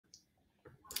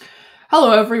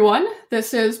Hello everyone,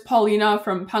 this is Paulina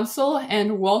from Pencil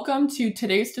and welcome to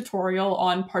today's tutorial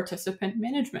on participant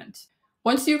management.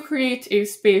 Once you create a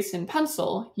space in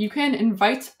Pencil, you can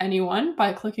invite anyone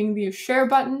by clicking the Share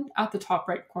button at the top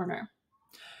right corner.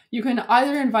 You can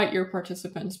either invite your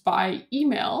participants by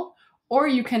email or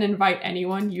you can invite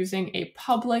anyone using a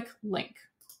public link.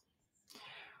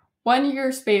 When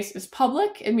your space is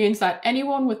public, it means that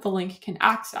anyone with the link can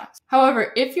access.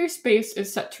 However, if your space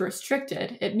is set to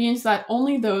restricted, it means that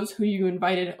only those who you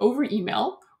invited over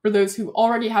email or those who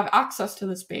already have access to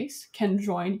the space can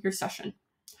join your session.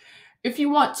 If you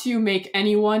want to make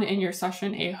anyone in your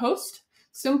session a host,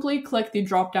 simply click the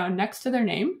drop-down next to their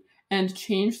name and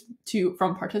change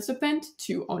from participant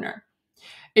to owner.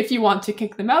 If you want to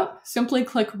kick them out, simply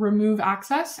click Remove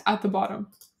Access at the bottom.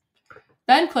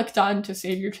 Then click Done to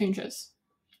save your changes.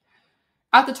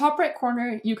 At the top right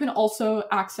corner, you can also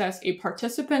access a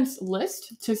participants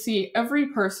list to see every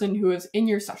person who is in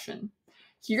your session.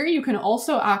 Here you can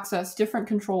also access different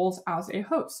controls as a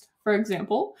host. For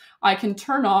example, I can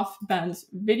turn off Ben's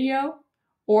video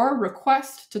or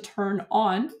request to turn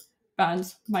on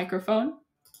Ben's microphone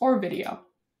or video.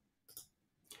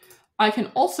 I can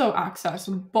also access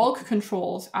bulk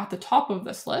controls at the top of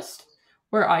this list,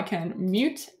 where I can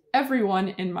mute everyone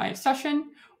in my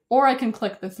session, or I can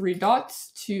click the three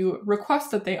dots to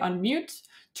request that they unmute,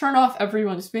 turn off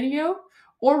everyone's video,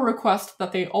 or request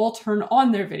that they all turn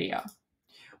on their video.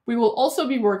 We will also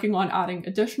be working on adding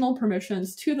additional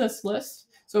permissions to this list,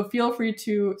 so feel free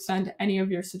to send any of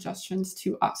your suggestions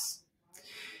to us.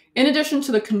 In addition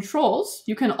to the controls,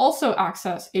 you can also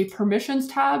access a permissions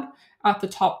tab at the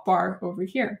top bar over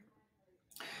here.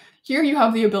 Here you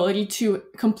have the ability to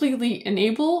completely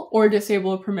enable or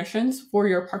disable permissions for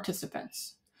your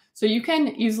participants. So you can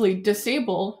easily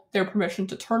disable their permission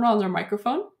to turn on their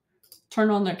microphone, turn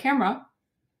on their camera,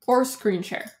 or screen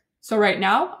share. So right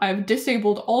now I've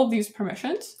disabled all of these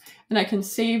permissions and I can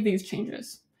save these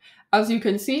changes. As you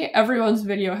can see, everyone's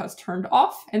video has turned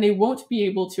off and they won't be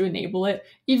able to enable it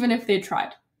even if they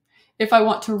tried. If I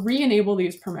want to re-enable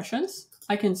these permissions,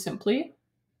 I can simply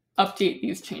update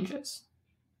these changes.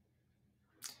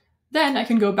 Then I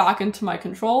can go back into my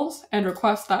controls and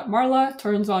request that Marla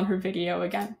turns on her video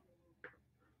again.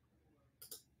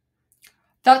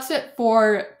 That's it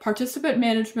for participant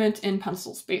management in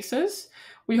Pencil Spaces.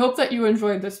 We hope that you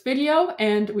enjoyed this video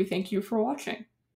and we thank you for watching.